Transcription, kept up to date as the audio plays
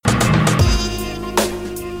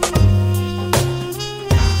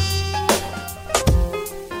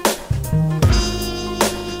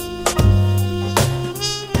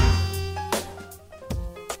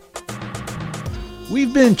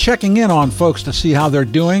been checking in on folks to see how they're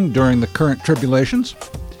doing during the current tribulations.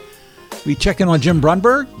 We check in on Jim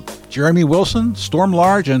Brunberg, Jeremy Wilson, Storm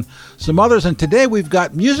Large, and some others, and today we've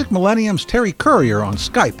got Music Millennium's Terry Courier on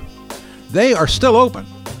Skype. They are still open.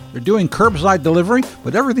 They're doing curbside delivery,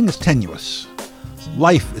 but everything is tenuous.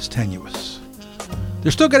 Life is tenuous.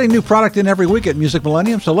 They're still getting new product in every week at Music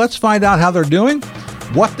Millennium, so let's find out how they're doing,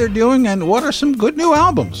 what they're doing, and what are some good new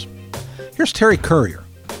albums. Here's Terry Courier.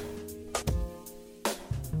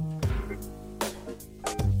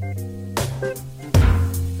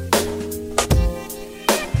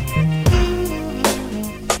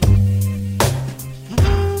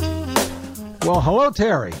 Well, hello,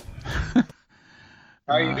 Terry.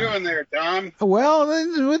 How you doing there, Tom?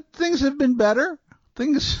 Well, things have been better.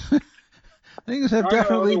 Things have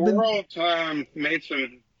definitely been. The world made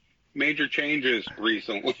some major changes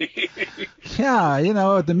recently. Yeah, you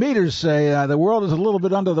know, the meters say the world is a little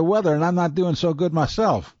bit under the weather, and I'm not doing so good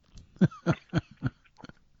myself.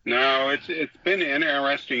 No, it's been an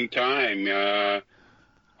interesting time.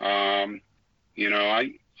 You know,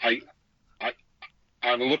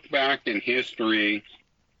 I look back in history,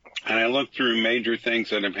 and I look through major things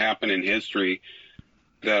that have happened in history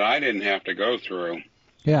that I didn't have to go through.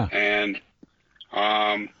 Yeah. And,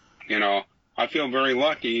 you know, I feel very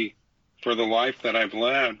lucky for the life that I've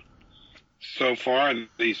led so far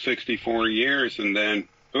these 64 years, and then,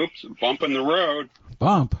 oops, bump in the road.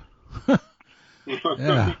 Bump.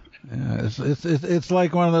 Yeah. Yeah, it's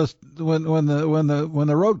like one of those when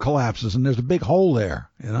the road collapses and there's a big hole there,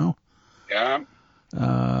 you know. Yeah.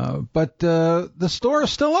 But the store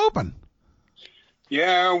is still open.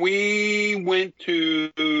 Yeah, we went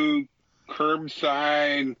to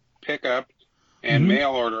curbside pickup and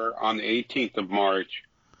mail order on the 18th of March.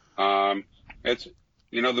 It's,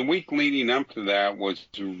 you know, the week leading up to that was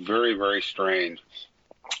very, very strange.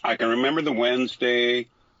 I can remember the Wednesday,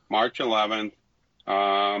 March 11th.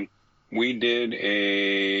 We did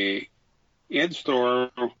a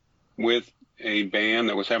in-store with a band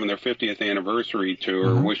that was having their 50th anniversary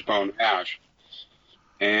tour, Wishbone Ash.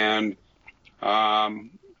 And,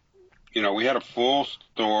 you know, we had a full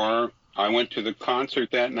store. I went to the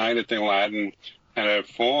concert that night at the Aladdin, had a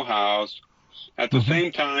full house. At the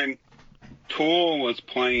same time, Tool was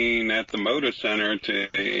playing at the Moda Center to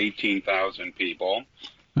 18,000 people.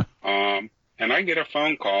 And I get a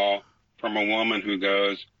phone call from a woman who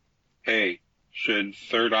goes, "Hey, should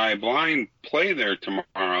Third Eye Blind play there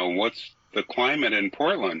tomorrow? What's the climate in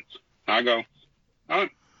Portland?" I go, "Oh,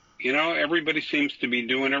 you know, everybody seems to be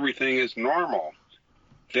doing everything as normal."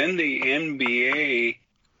 Then the NBA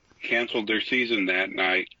canceled their season that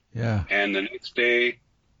night. Yeah. And the next day,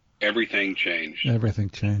 everything changed.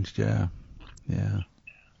 Everything changed, yeah. Yeah.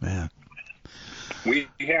 Man. We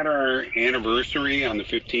had our anniversary on the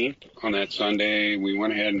 15th. On that Sunday, we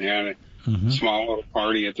went ahead and had a small little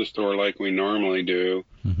party at the store like we normally do.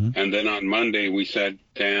 And then on Monday, we sat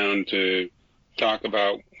down to talk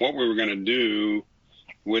about what we were going to do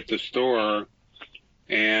with the store.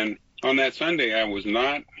 And on that Sunday, I was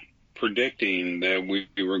not predicting that we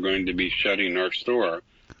were going to be shutting our store.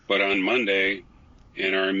 But on Monday,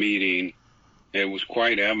 in our meeting, it was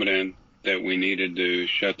quite evident that we needed to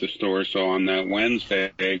shut the store. So on that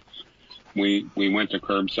Wednesday, we went to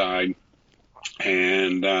curbside,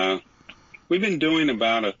 and we've been doing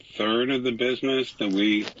about a third of the business that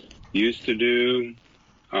we used to do.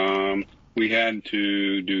 We had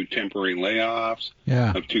to do temporary layoffs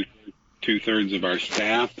of two-thirds of our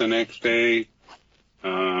staff the next day.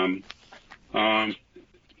 It's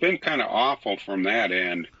been kind of awful from that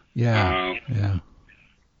end. Yeah.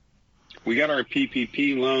 We got our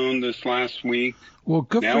PPP loan this last week. Well,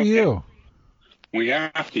 good for you. We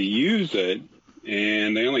have to use it,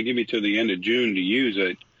 and they only give you to the end of June to use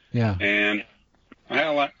it. Yeah. And I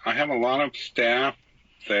have a lot of staff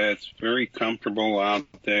that's very comfortable out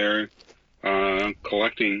there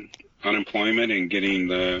collecting unemployment and getting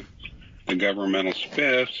the governmental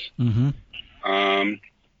spiffs.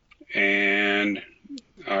 And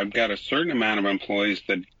I've got a certain amount of employees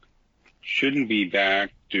that shouldn't be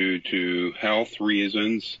back due to health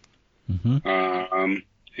reasons.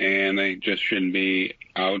 And they just shouldn't be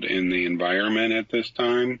out in the environment at this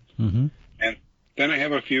time. And then I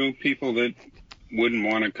have a few people that wouldn't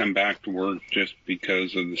want to come back to work just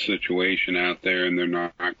because of the situation out there, and they're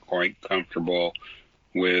not quite comfortable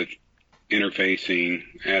with interfacing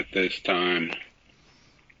at this time.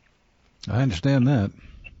 I understand that.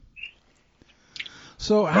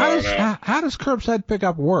 So how does curbside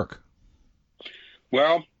pickup work?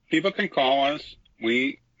 Well, people can call us.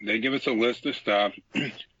 They give us a list of stuff.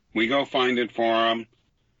 We go find it for them.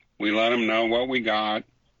 We let them know what we got.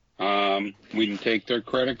 We can take their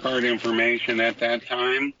credit card information at that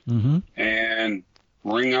time and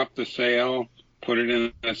ring up the sale, put it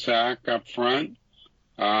in a sack up front.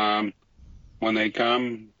 When they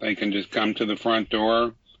come, they can just come to the front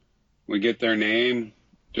door. We get their name,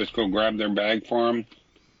 just go grab their bag for them,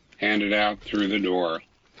 hand it out through the door.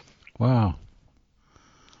 Wow.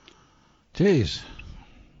 Jeez.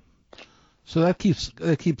 So that keeps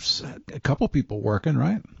a couple people working,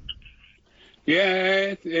 right?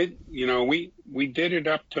 Yeah, we did it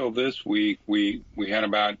up till this week. We had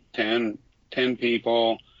about 10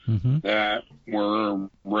 people that were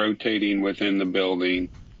rotating within the building.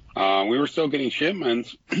 We were still getting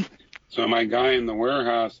shipments, so my guy in the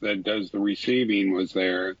warehouse that does the receiving was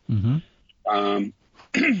there. We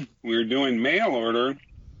were doing mail order,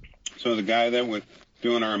 so the guy that was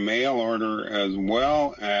doing our mail order as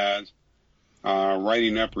well as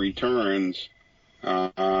writing up returns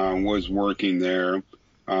was working there.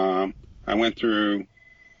 I went through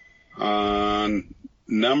a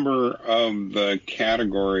number of the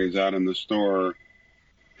categories out in the store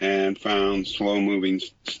and found slow-moving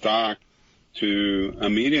stock to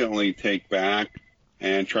immediately take back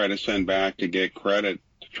and try to send back to get credit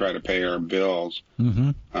to try to pay our bills.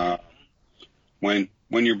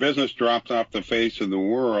 When your business drops off the face of the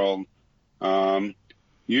world,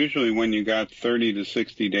 usually when you got 30 to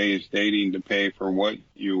 60 days dating to pay for what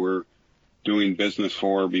you were doing business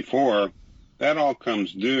for before, that all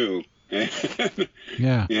comes due.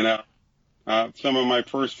 Yeah. Some of my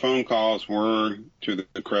first phone calls were to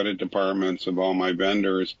the credit departments of all my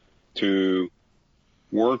vendors to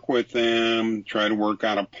work with them, try to work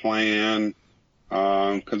out a plan,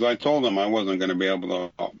 because I told them I wasn't going to be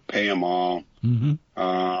able to pay them all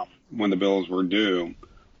when the bills were due.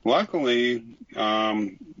 Luckily,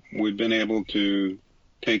 we've been able to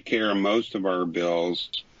take care of most of our bills.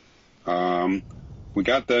 We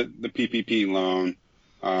got the PPP loan,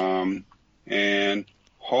 and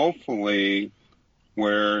hopefully,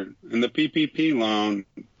 where in the PPP loan,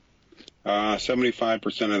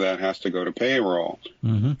 75% of that has to go to payroll.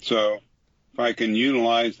 So if I can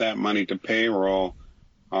utilize that money to payroll,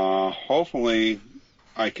 hopefully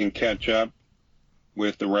I can catch up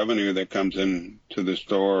with the revenue that comes into the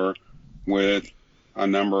store with a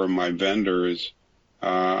number of my vendors.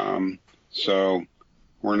 So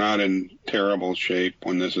we're not in terrible shape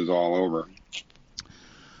when this is all over.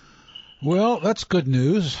 Well, that's good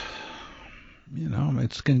news.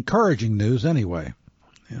 It's encouraging news anyway.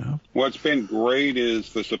 What's been great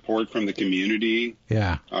is the support from the community.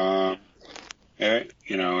 Yeah.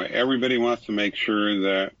 Everybody wants to make sure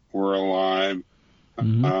that we're alive.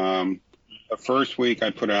 The first week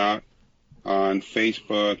I put out on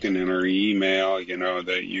Facebook and in our email,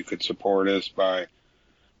 that you could support us by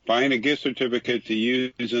buying a gift certificate to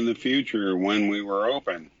use in the future when we were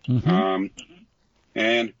open.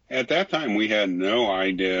 And at that time, we had no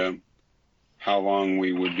idea how long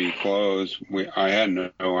we would be closed. I had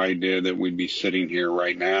no idea that we'd be sitting here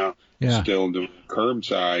right now, still doing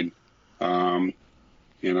curbside.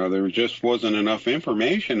 There just wasn't enough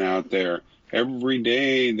information out there. Every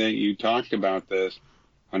day that you talked about this,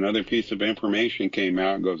 another piece of information came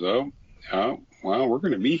out and goes, well, we're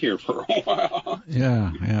going to be here for a while.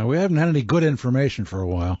 Yeah. We haven't had any good information for a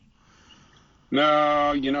while.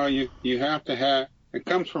 No, you have to have, it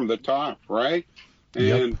comes from the top, right?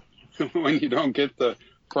 And when you don't get the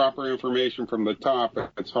proper information from the top,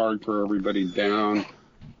 it's hard for everybody down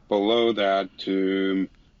below that to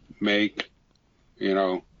make,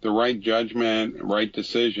 the right judgment, right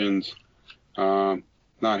decisions, not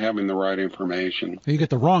having the right information. You get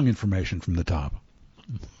the wrong information from the top.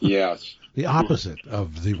 Yes. The opposite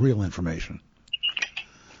of the real information.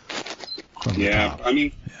 From the top.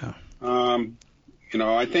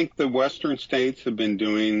 I think the Western states have been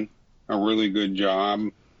doing a really good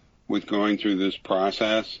job with going through this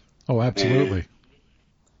process. Oh, absolutely.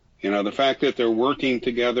 And, the fact that they're working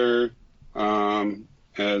together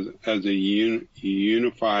as a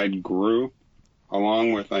unified group,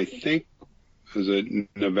 along with, I think, is it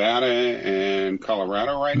Nevada and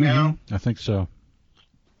Colorado right now? I think so.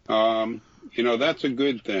 That's a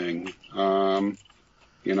good thing. I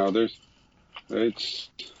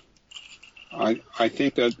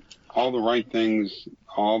think that all the right things,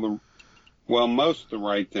 most of the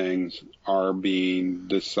right things are being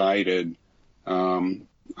decided. I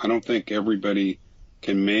don't think everybody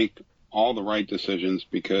can make all the right decisions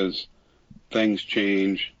because things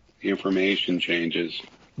change, information changes.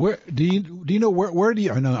 Where do you know where do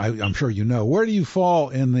you? I know I'm sure you know. Where do you fall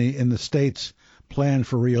in the state's plan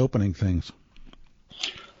for reopening things?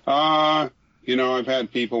 I've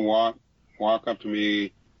had people walk up to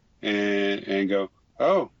me and go,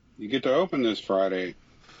 "Oh, you get to open this Friday.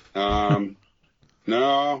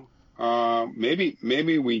 No,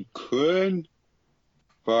 maybe we could,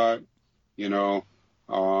 but, you know,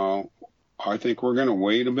 I think we're going to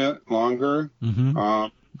wait a bit longer. Mm-hmm.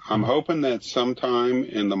 I'm hoping that sometime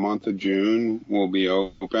in the month of June we'll be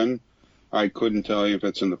open. I couldn't tell you if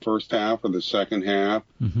it's in the first half or the second half.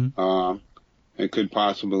 Mm-hmm. It could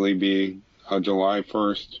possibly be a July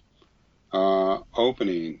 1st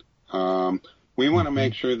opening. We want to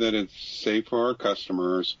make sure that it's safe for our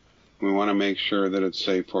customers. We want to make sure that it's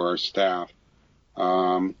safe for our staff.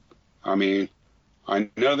 I mean, I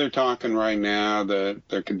know they're talking right now that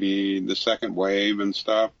there could be the second wave and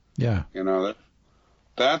stuff. Yeah. You know,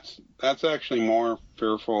 that's actually more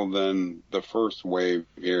fearful than the first wave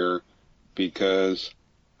here because,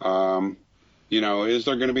 you know, is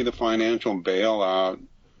there going to be the financial bailout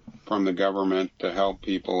from the government to help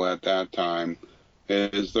people at that time?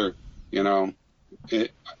 Is there, you know,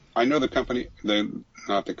 I know the company,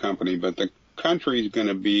 not the company, but the country is going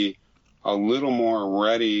to be a little more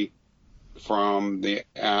ready from the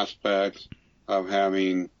aspects of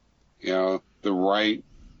having, you know, the right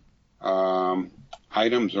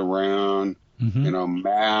items around, mm-hmm. you know,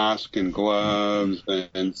 masks and gloves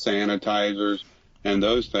and sanitizers and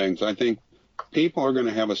those things. I think people are going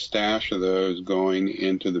to have a stash of those going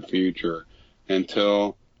into the future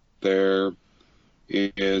until there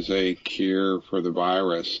is a cure for the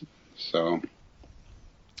virus. So.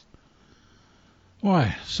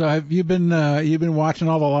 Why? So have you been watching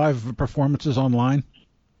all the live performances online?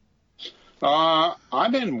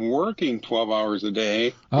 I've been working 12 hours a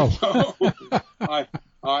day. Oh. So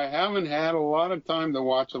I haven't had a lot of time to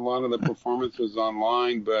watch a lot of the performances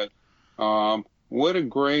online, but what a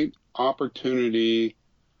great opportunity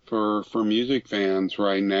for music fans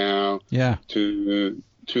right now. Yeah. To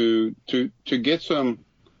get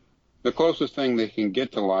the closest thing they can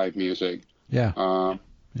get to live music. Yeah.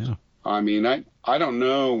 Yeah. I mean, I don't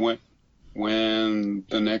know when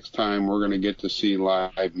the next time we're going to get to see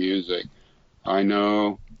live music. I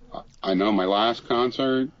know my last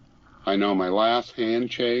concert. I know my last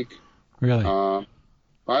handshake. Really?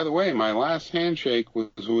 By the way, my last handshake was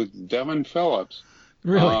with Devin Phillips.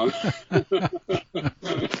 Really?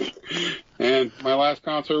 And my last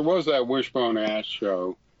concert was that Wishbone Ash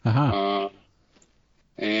show. Uh-huh.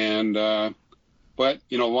 But,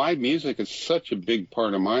 you know, live music is such a big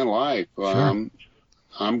part of my life. Sure.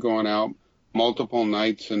 I'm going out multiple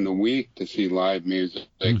nights in the week to see live music.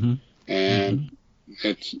 Mm-hmm. And mm-hmm.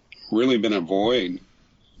 It's really been a void,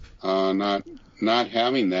 not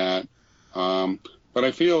having that. But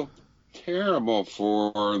I feel terrible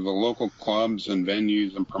for the local clubs and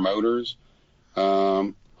venues and promoters,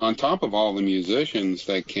 on top of all the musicians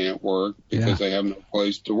that can't work because they have no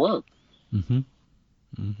place to work. Mm-hmm.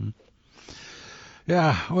 Mm-hmm.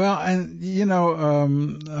 Yeah, well, and you know,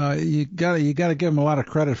 you gotta give them a lot of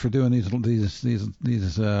credit for doing these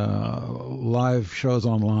live shows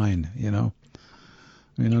online. You know,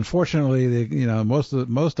 I mean, unfortunately, most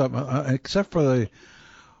of except for the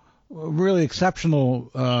really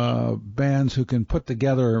exceptional bands who can put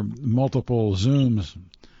together multiple Zooms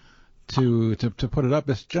to put it up,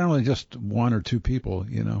 it's generally just one or two people.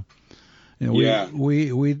 You know,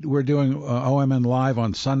 we're doing OMN Live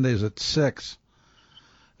on Sundays at 6.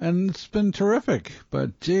 And it's been terrific,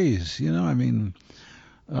 but geez, you know, I mean,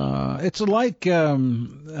 it's like the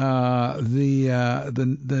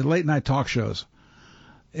late night talk shows.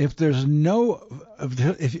 If there's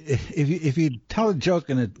if you tell a joke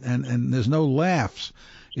and there's no laughs,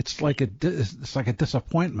 it's like a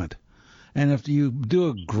disappointment. And if you do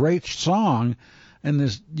a great song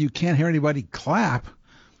and you can't hear anybody clap.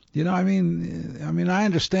 You know, I mean, I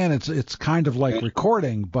understand it's kind of like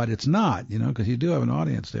recording, but it's not, you know, because you do have an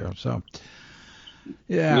audience there. So,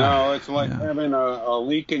 yeah. No, it's like having a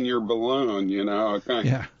leak in your balloon, you know. It's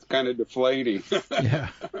kind of deflating. Yeah.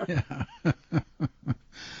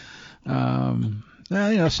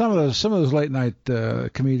 You know, some of those late night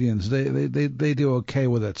comedians, they do okay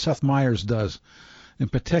with it. Seth Meyers does, in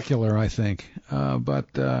particular, I think.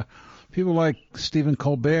 But people like Stephen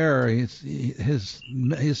Colbert, his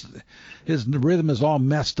rhythm is all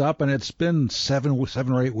messed up, and it's been 7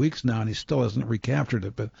 or 8 weeks now, and he still hasn't recaptured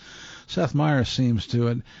it. But Seth Meyers seems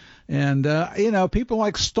to, and you know, people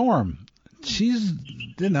like Storm. Those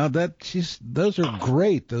are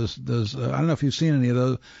great. Those I don't know if you've seen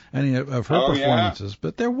any of her performances,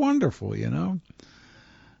 but they're wonderful. You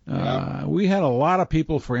know, we had a lot of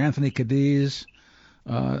people for Anthony Cadiz.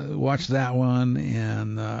 Watch that one,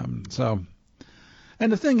 and the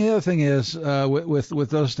other thing is with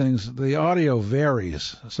those things, the audio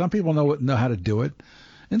varies. Some people know how to do it,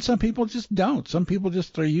 and some people just don't. Some people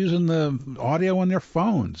just are using the audio on their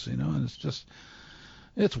phones, and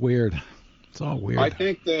it's weird. It's all weird. I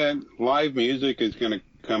think that live music is going to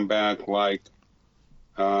come back like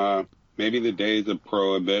maybe the days of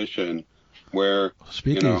Prohibition, where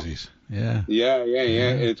speakeasies. Yeah.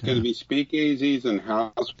 It's going to be speakeasies and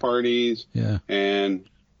house parties. Yeah. And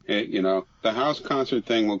the house concert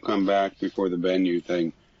thing will come back before the venue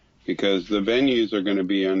thing, because the venues are going to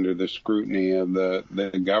be under the scrutiny of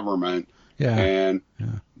the government. Yeah. And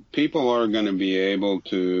people are going to be able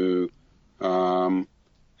to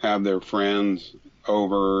have their friends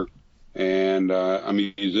over and a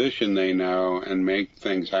musician they know and make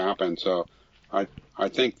things happen. So I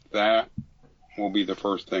think that will be the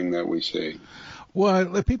first thing that we see.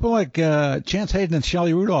 Well, people like Chance Hayden and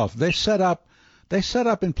Shelley Rudolph, they set up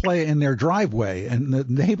and play in their driveway, and the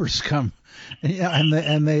neighbors come,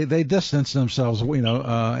 and they distance themselves, from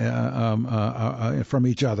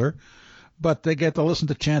each other, but they get to listen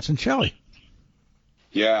to Chance and Shelley.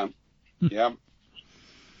 Yeah. Yep.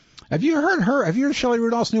 Have you heard Shelley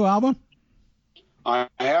Rudolph's new album? I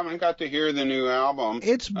haven't got to hear the new album.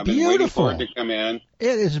 It's beautiful. I've been waiting for it to come in.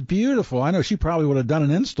 It is beautiful. I know she probably would have done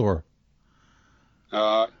an in-store.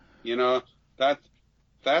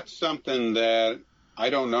 That's something that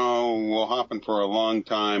I don't know will happen for a long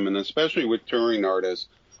time, and especially with touring artists,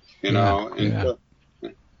 why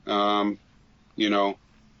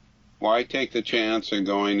take the chance of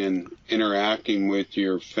going and interacting with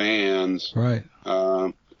your fans, right?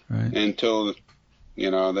 Until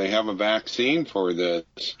they have a vaccine for this.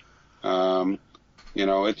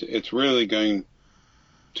 It's really going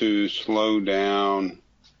to slow down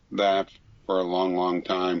that for a long, long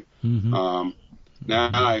time. Mm-hmm.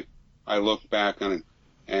 Now I look back on it,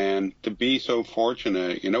 and to be so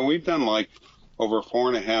fortunate, we've done like over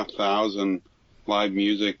 4,500 live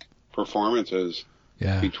music performances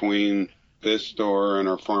between this store and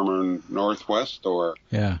our former Northwest store.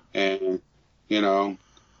 Yeah. And,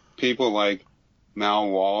 people like Mal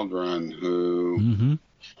Waldron, who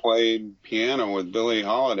played piano with Billie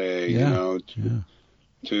Holiday,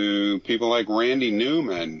 to people like Randy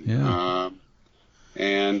Newman. Yeah.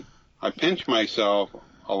 And I pinch myself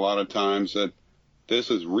a lot of times that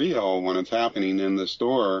this is real when it's happening in the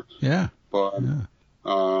store. Yeah. But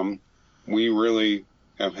we really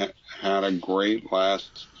have had a great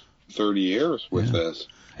last 30 years with this.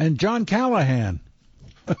 And John Callahan.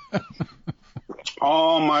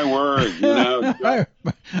 Oh, my word. I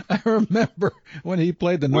remember when he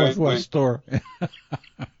played the Northwest store.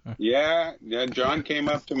 Yeah, John came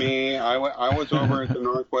up to me. I was over at the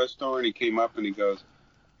Northwest store, and he came up and he goes,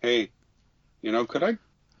 "Hey, could I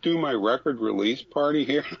do my record release party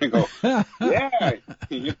here?" I go, "Yeah,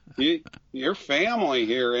 you're family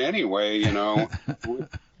here anyway,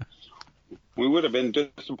 We would have been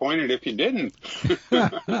disappointed if you didn't."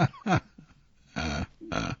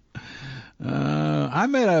 I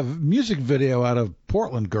made a music video out of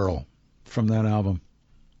Portland Girl from that album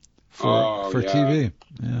for TV.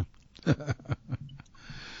 Yeah.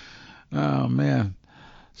 Oh man.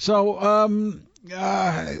 So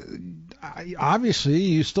obviously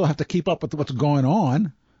you still have to keep up with what's going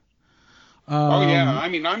on.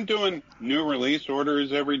 I'm doing new release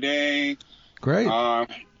orders every day. Great. I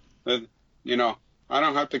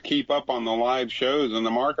don't have to keep up on the live shows in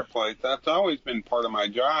the marketplace. That's always been part of my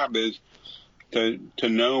job, is to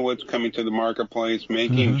know what's coming to the marketplace,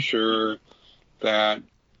 making sure that,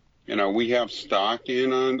 we have stock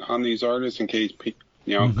in on these artists in case,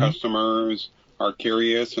 customers are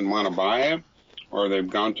curious and want to buy it, or they've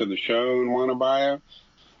gone to the show and want to buy it.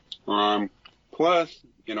 Plus,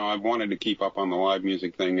 I've wanted to keep up on the live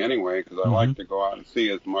music thing anyway, because I like to go out and see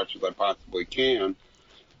as much as I possibly can.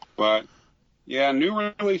 But yeah,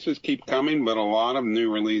 new releases keep coming, but a lot of new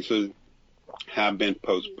releases have been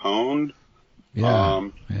postponed. Yeah.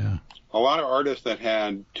 A lot of artists that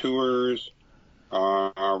had tours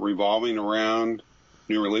are revolving around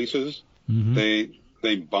new releases.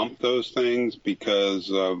 They bumped those things because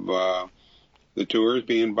of the tours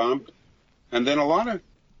being bumped, and then a lot of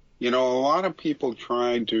people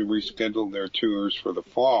tried to reschedule their tours for the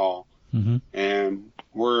fall, and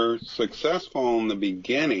were successful in the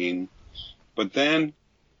beginning. But then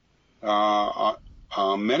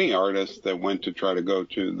many artists that went to try to go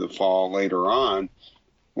to the fall later on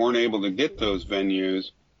weren't able to get those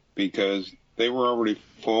venues because they were already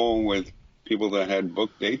full with people that had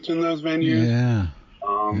booked dates in those venues.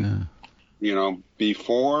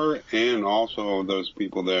 Before, and also those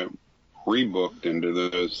people that rebooked into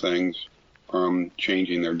those things from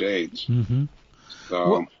changing their dates.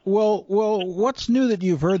 So, well, what's new that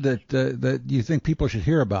you've heard that you think people should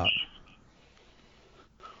hear about?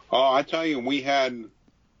 Oh, I tell you, we had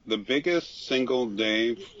the biggest single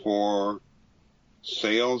day for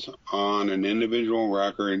sales on an individual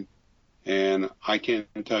record, and I can't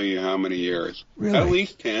tell you how many years. Really? At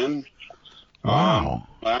least 10. Wow.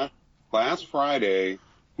 Last Friday,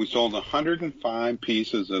 we sold 105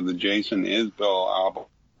 pieces of the Jason Isbell album.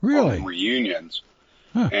 Really? Reunions.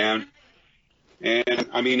 Huh. And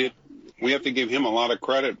I mean, we have to give him a lot of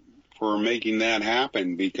credit for making that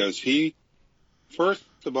happen, because first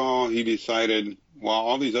of all, he decided, while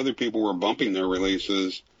all these other people were bumping their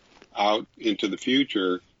releases out into the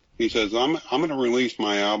future, he says, I'm going to release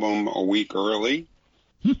my album a week early.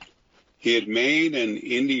 He had made an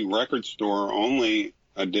indie record store only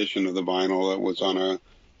edition of the vinyl that was on a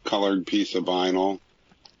colored piece of vinyl.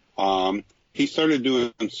 He started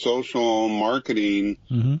doing social marketing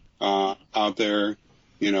out there,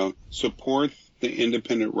 support the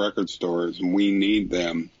independent record stores. We need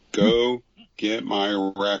them. Go get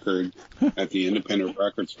my record at the independent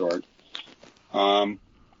record store.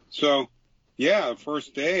 So, yeah, the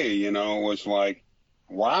first day, was like,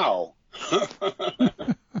 wow.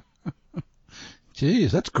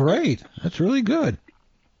 Jeez, that's great. That's really good.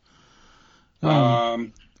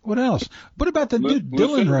 What else? What about the new Dylan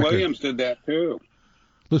Lucinda record? Williams did that too.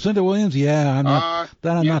 Lucinda Williams? Yeah, I'm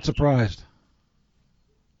not surprised.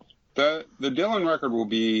 The Dylan record will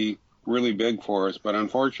be really big for us, but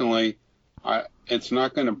unfortunately, it's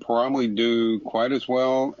not going to probably do quite as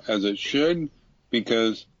well as it should,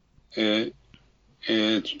 because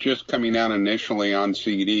it's just coming out initially on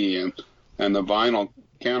CD, and the vinyl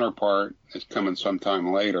counterpart is coming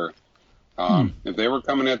sometime later. If they were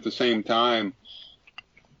coming at the same time,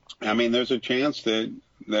 I mean, there's a chance that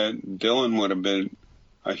Dylan would have been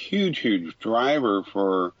a huge driver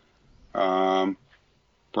for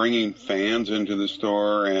bringing fans into the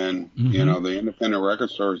store, and the independent record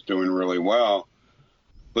store is doing really well.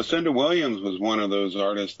 Lucinda Williams was one of those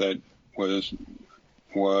artists that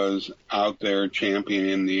was out there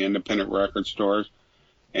championing the independent record stores,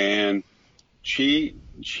 and she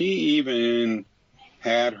even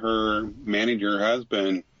had her manager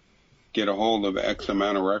husband get a hold of X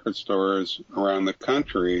amount of record stores around the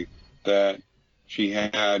country that she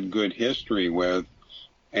had good history with,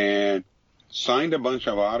 and signed a bunch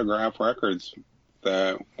of autograph records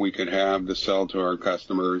that we could have to sell to our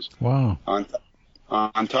customers. Wow.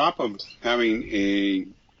 On top of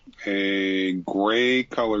having a gray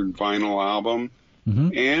colored vinyl album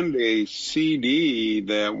and a CD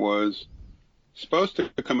that was supposed to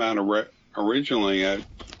come out originally at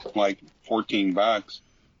like $14,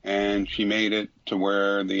 and she made it to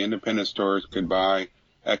where the independent stores could buy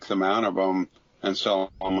X amount of them and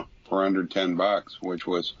sell them for under $10, which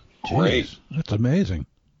was great. Jeez, that's amazing.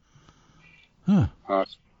 Huh.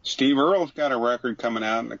 Steve Earle's got a record coming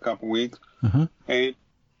out in a couple weeks, and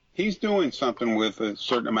he's doing something with a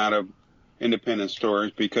certain amount of independent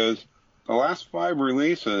stores, because the last 5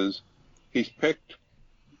 releases, he's picked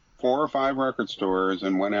 4 or 5 record stores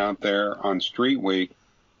and went out there on Street Week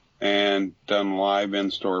and done live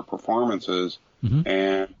in-store performances.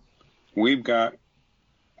 And we got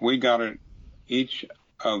it each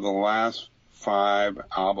of the last 5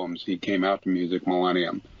 albums he came out to Music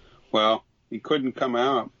Millennium. Well, he couldn't come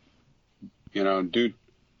out, due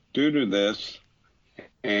to this.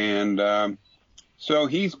 And so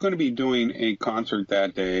he's going to be doing a concert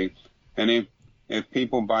that day. And if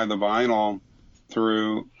people buy the vinyl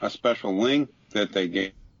through a special link that they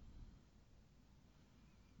gave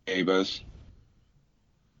us,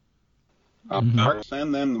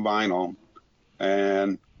 send them the vinyl,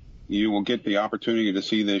 and you will get the opportunity to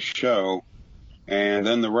see this show. And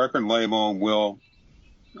then the record label will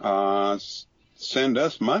send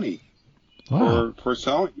us money for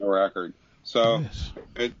selling the record. So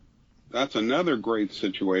that's another great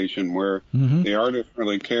situation where the artist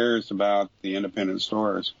really cares about the independent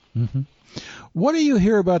stores. What do you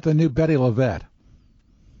hear about the new Bettye LaVette?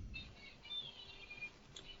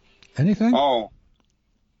 Anything? Oh,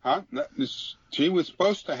 she was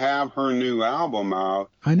supposed to have her new album out.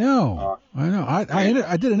 I know. I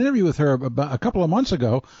did an interview with her about a couple of months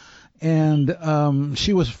ago, and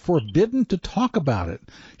she was forbidden to talk about it.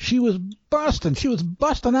 She was busting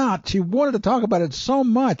out. She wanted to talk about it so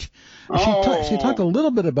much. She talked a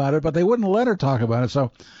little bit about it, but they wouldn't let her talk about it.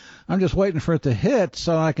 So I'm just waiting for it to hit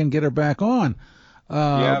so I can get her back on.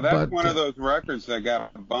 That's one of those records that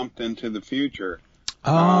got bumped into the future.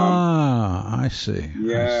 I see.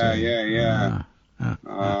 Yeah.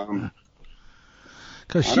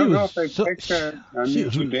 Because I don't know if they picked a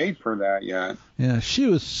new date for that yet. Yeah, she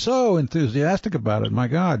was so enthusiastic about it. My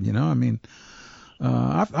God,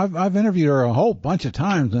 I've interviewed her a whole bunch of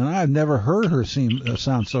times, and I've never heard her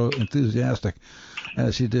sound so enthusiastic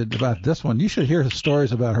as she did about this one. You should hear the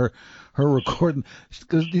stories about her recording,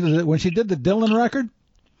 because when she did the Dylan record,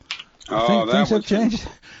 things have changed.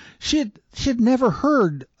 She'd never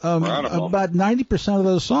heard about 90% of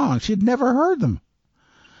those songs. She'd never heard them,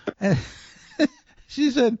 and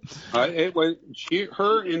she said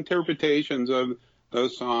her interpretations of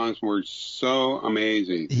those songs were so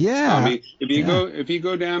amazing. Yeah, I mean, if you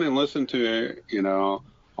go down and listen to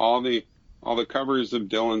all the covers of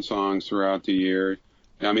Dylan songs throughout the year,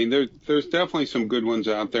 I mean, there's definitely some good ones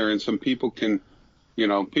out there, and some people can,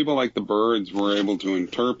 people like the Byrds were able to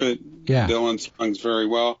interpret Dylan songs very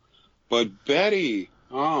well. But Betty,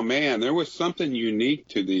 oh man, there was something unique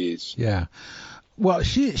to these. Yeah. Well,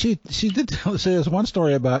 she did say there's one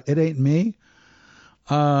story about It Ain't Me,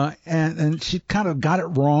 and she kind of got it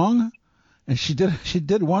wrong, and she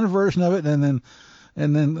did one version of it, and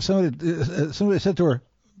then somebody said to her,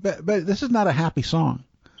 but this is not a happy song.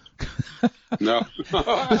 No.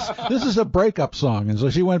 this is a breakup song, and so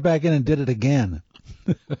she went back in and did it again.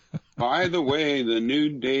 By the way, the new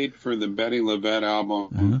date for the Betty LaVette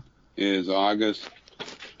album is August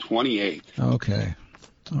 28th. Okay.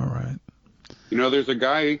 All right. There's a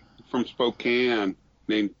guy from Spokane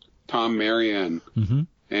named Tom Marion,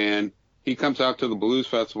 and he comes out to the Blues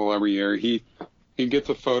Festival every year. He gets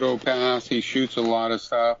a photo pass. He shoots a lot of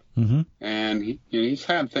stuff, and he's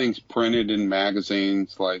had things printed in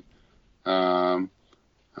magazines like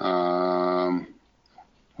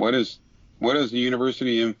what is the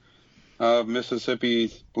University of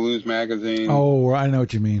Mississippi's Blues magazine? Oh, I know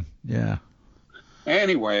what you mean. Yeah.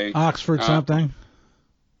 Anyway, Oxford something.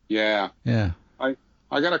 Yeah. Yeah.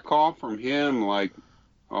 I got a call from him I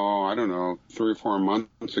don't know, 3 or 4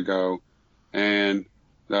 months ago, and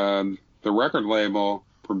the record label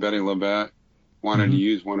for Betty LaVette wanted to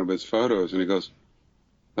use one of his photos, and he goes,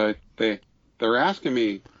 they're asking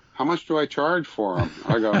me, how much do I charge for them?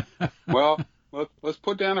 I go, well, let's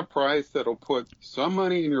put down a price that'll put some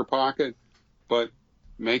money in your pocket, but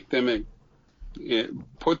make them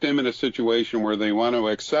put them in a situation where they want to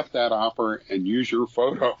accept that offer and use your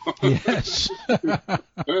photo. Yes.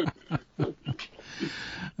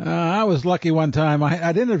 I was lucky one time.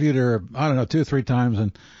 I'd interviewed her, I don't know, 2 or 3 times,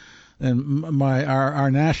 and our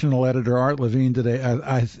national editor, Art Levine, today,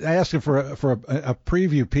 I asked him for a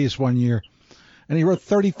preview piece one year, and he wrote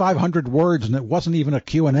 3,500 words, and it wasn't even a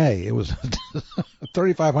Q&A. It was a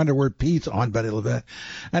 3,500 word piece on Betty LaVette.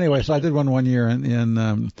 Anyway, so I did one year,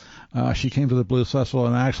 and she came to the Blues Festival,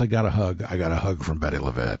 and I actually got a hug. I got a hug from Betty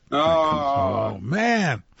LaVette. Oh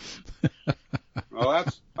man. Well,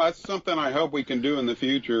 that's something I hope we can do in the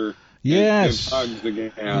future. Yes. Give hugs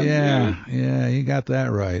again. Yeah, you got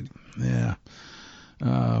that right. Yeah.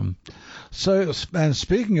 So, and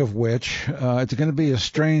speaking of which, it's going to be a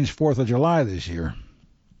strange 4th of July this year.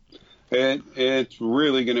 It's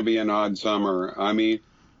really going to be an odd summer. I mean,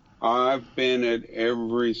 I've been at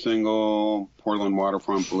every single Portland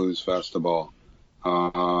Waterfront Blues Festival.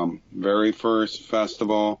 Very first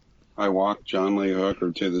festival, I walked John Lee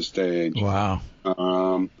Hooker to the stage. Wow.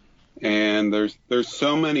 And there's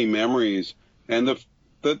so many memories. And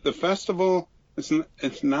the festival,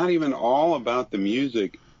 it's not even all about the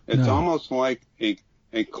music. It's almost like a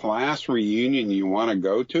class reunion you want to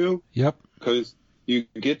go to. Yep. Because you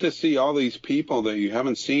get to see all these people that you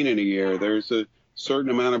haven't seen in a year. There's a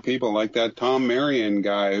certain amount of people like that Tom Marion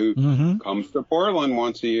guy who comes to Portland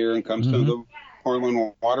once a year and comes to the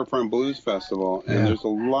Portland Waterfront Blues Festival. And there's a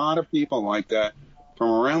lot of people like that from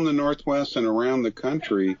around the Northwest and around the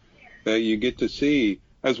country that you get to see,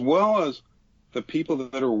 as well as the people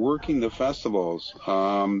that are working the festivals,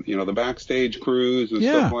 the backstage crews and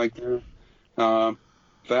stuff like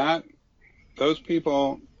that. Those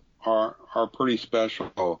people are pretty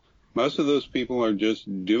special. Most of those people are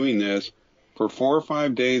just doing this for 4 or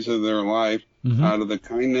 5 days of their life out of the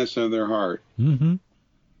kindness of their heart.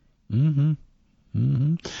 I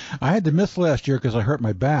had to miss last year because I hurt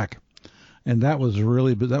my back, and that was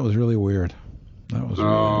really weird. That was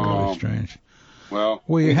really strange. Well,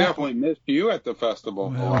 we definitely missed you at the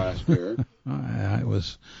festival last year. It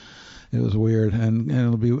was weird, and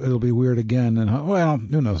it'll be weird again. And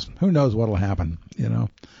who knows? Who knows what'll happen?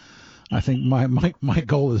 I think my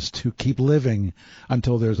goal is to keep living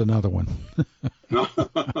until there's another one.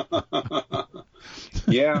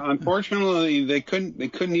 Yeah, unfortunately, they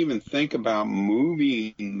couldn't even think about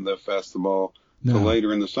moving the festival to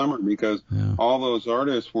later in the summer because all those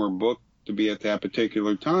artists were booked to be at that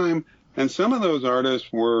particular time. And some of those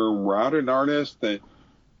artists were routed artists that,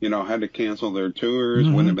 had to cancel their tours,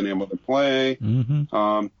 wouldn't have been able to play.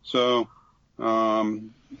 So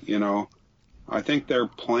you know, I think their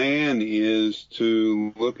plan is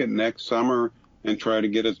to look at next summer and try to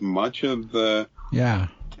get as much of the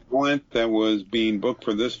talent that was being booked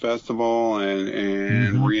for this festival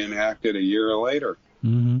and reenact it a year later.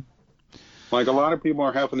 Mm-hmm. Like a lot of people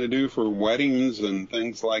are having to do for weddings and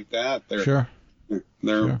things like that. They're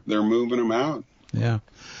moving them out. Yeah.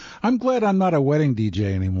 I'm glad I'm not a wedding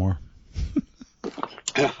DJ anymore.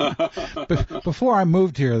 Before I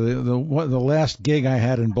moved here, the last gig I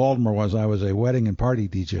had in Baltimore I was a wedding and party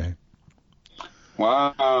DJ.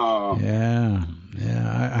 Wow. Yeah.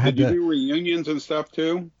 Did you do reunions and stuff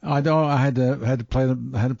too? I had to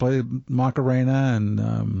play Macarena and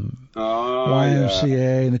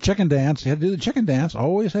YMCA and the chicken dance. You had to do the chicken dance.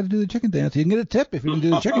 Always had to do the chicken dance. You can get a tip if you can do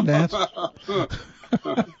the chicken dance.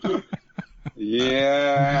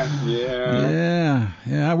 Yeah.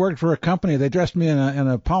 I worked for a company. They dressed me in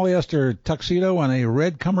a polyester tuxedo and a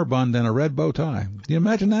red cummerbund and a red bow tie. Can you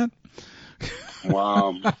imagine that?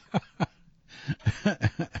 Wow.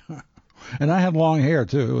 And I had long hair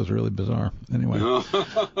too. It was really bizarre. Anyway,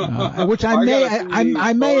 which I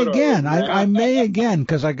may again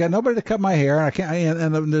because I got nobody to cut my hair. I can't,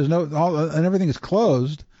 and there's and everything is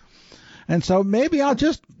closed. And so maybe I'll be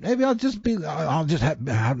a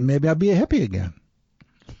hippie again.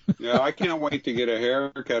 Yeah, I can't wait to get a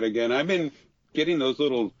haircut again. I've been getting those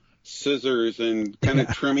little scissors and kind of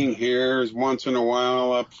trimming hairs once in a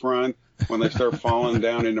while up front when they start falling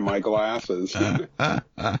down into my glasses.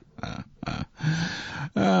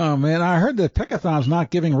 Oh man, I heard that Pickathon's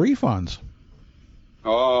not giving refunds.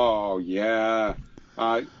 Oh yeah,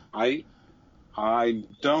 I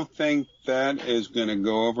don't think that is going to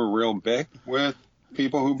go over real big with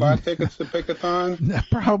people who buy tickets to Pickathon.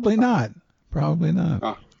 Probably not.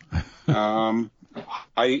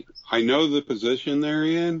 I know the position they're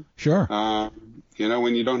in. Sure.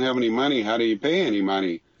 When you don't have any money, how do you pay any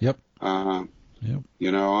money? Yep.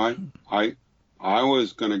 I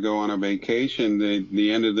was going to go on a vacation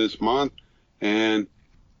the end of this month, and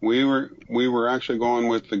we were actually going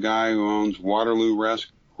with the guy who owns Waterloo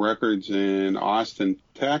Records in Austin,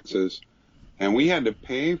 Texas, and we had to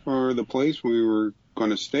pay for the place we were going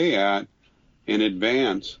to stay at in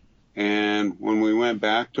advance. And when we went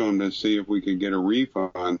back to them to see if we could get a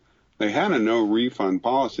refund, they had a no refund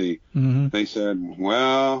policy. Mm-hmm. They said,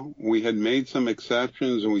 well, we had made some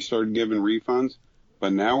exceptions and we started giving refunds,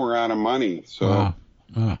 but now we're out of money. So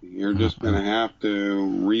you're just going to have to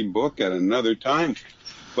rebook at another time.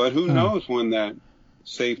 But who knows when that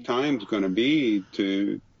safe time's going to be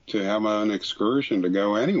to have an excursion to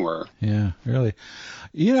go anywhere. Yeah, really.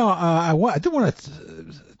 I did want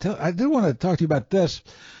to talk to you about this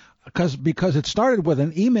because it started with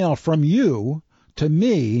an email from you to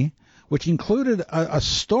me, which included a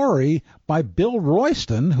story by Bill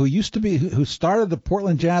Royston, who started the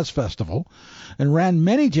Portland Jazz Festival and ran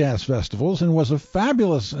many jazz festivals and was a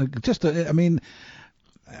fabulous,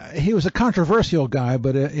 he was a controversial guy,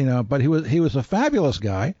 but he was a fabulous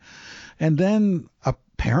guy, and then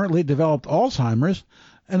apparently developed Alzheimer's,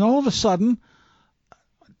 and all of a sudden,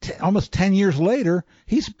 almost 10 years later,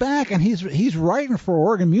 he's back and he's writing for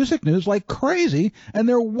Oregon Music News like crazy, and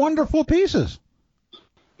they're wonderful pieces.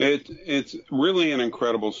 It's really an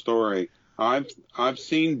incredible story. I've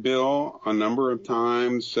seen Bill a number of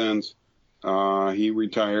times since he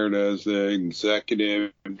retired as the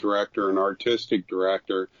executive director and artistic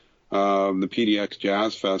director of the PDX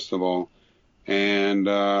Jazz Festival, and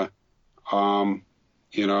there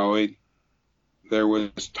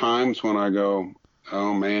was times when I go,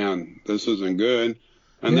 oh man, this isn't good,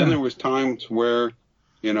 and then there was times where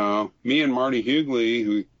me and Marty Hughley,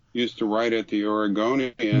 who used to write at the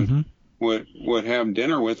Oregonian, would have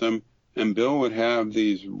dinner with him, and Bill would have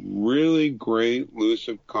these really great,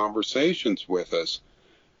 lucid conversations with us.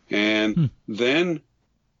 And then,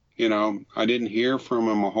 I didn't hear from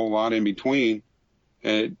him a whole lot in between.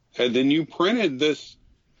 And then you printed this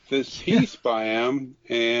piece by him,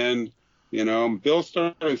 and, Bill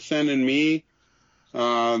started sending me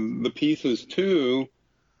the pieces too,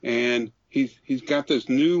 and he's got this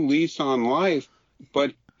new lease on life,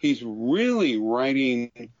 but he's really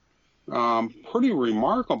writing pretty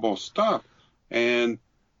remarkable stuff, and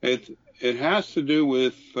it has to do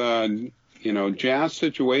with jazz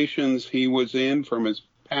situations he was in from his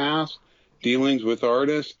past, dealings with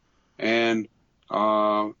artists, and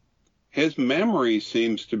his memory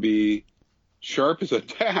seems to be sharp as a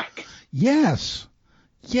tack. Yes,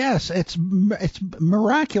 it's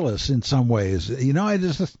miraculous in some ways.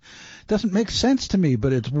 doesn't make sense to me,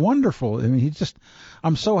 but it's wonderful. I mean,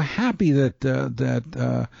 I'm so happy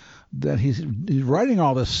that he's writing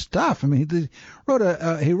all this stuff. I mean, he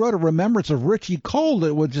wrote a remembrance of Richie Cole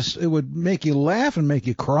that would make you laugh and make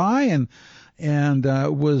you cry, and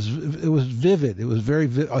it was vivid. It was very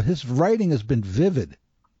his writing has been vivid.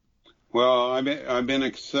 Well, I've been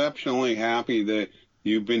exceptionally happy that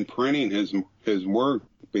you've been printing his work,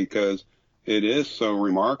 because it is so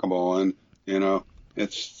remarkable, and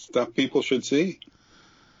it's stuff people should see.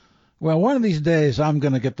 Well, one of these days I'm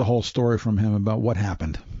going to get the whole story from him about what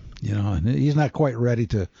happened. And he's not quite ready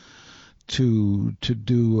to do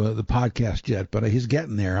the podcast yet, but he's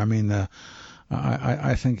getting there. I mean,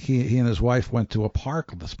 I think he and his wife went to a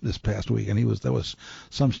park this past week, and that was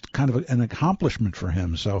some kind of an accomplishment for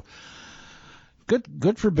him. So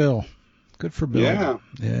good for Bill. Good for Bill.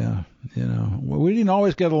 Yeah. We didn't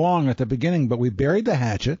always get along at the beginning, but we buried the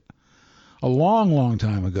hatchet a long, long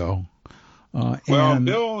time ago.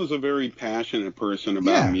 Bill is a very passionate person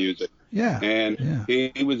about music. Yeah. And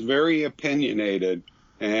he was very opinionated.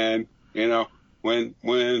 And,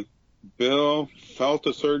 when Bill felt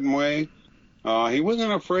a certain way, he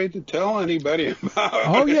wasn't afraid to tell anybody about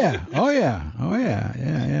it. Oh,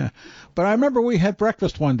 yeah. But I remember we had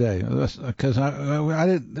breakfast one day, because there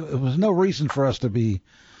was no reason for us to be,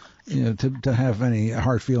 to have any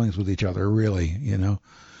hard feelings with each other, really,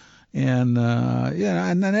 And,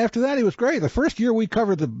 and then after that, he was great. The first year we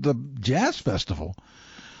covered the jazz festival,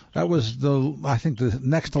 that was I think the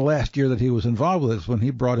next to last year that he was involved with us, when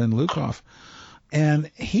he brought in Lukoff.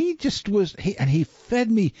 And he just he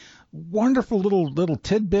fed me wonderful little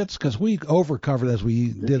tidbits, because we overcovered, as we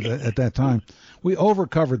did at that time, we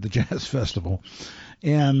overcovered the jazz festival.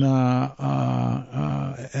 And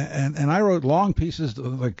I wrote long pieces,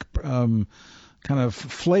 like, kind of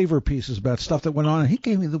flavor pieces about stuff that went on, and he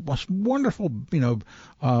gave me the most wonderful,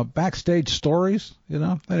 backstage stories,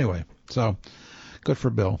 Anyway, so good for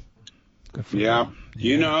Bill. Good for Bill. Yeah.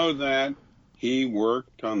 You know that he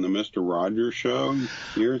worked on the Mr. Rogers show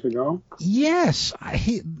years ago? Yes.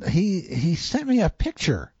 He sent me a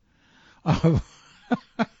picture of...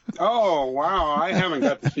 Oh, wow. I haven't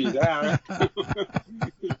got to see that.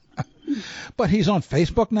 But he's on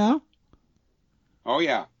Facebook now? Oh,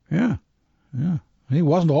 yeah. Yeah. He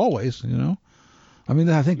wasn't always, I mean,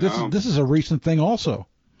 I think this is a recent thing also.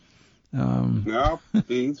 No,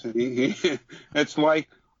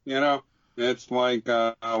 it's like,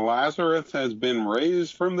 Lazarus has been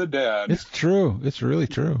raised from the dead. It's true. It's really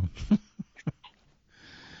true.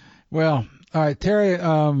 Well, all right, Terry,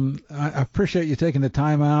 I appreciate you taking the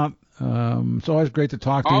time out. It's always great to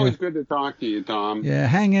talk to you. Always good to talk to you, Tom. Yeah,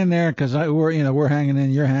 hang in there, because we're hanging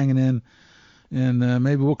in, you're hanging in, and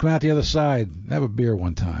maybe we'll come out the other side, have a beer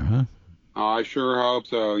one time, huh? I sure hope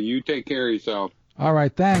so. You take care of yourself. All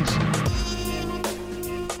right, thanks.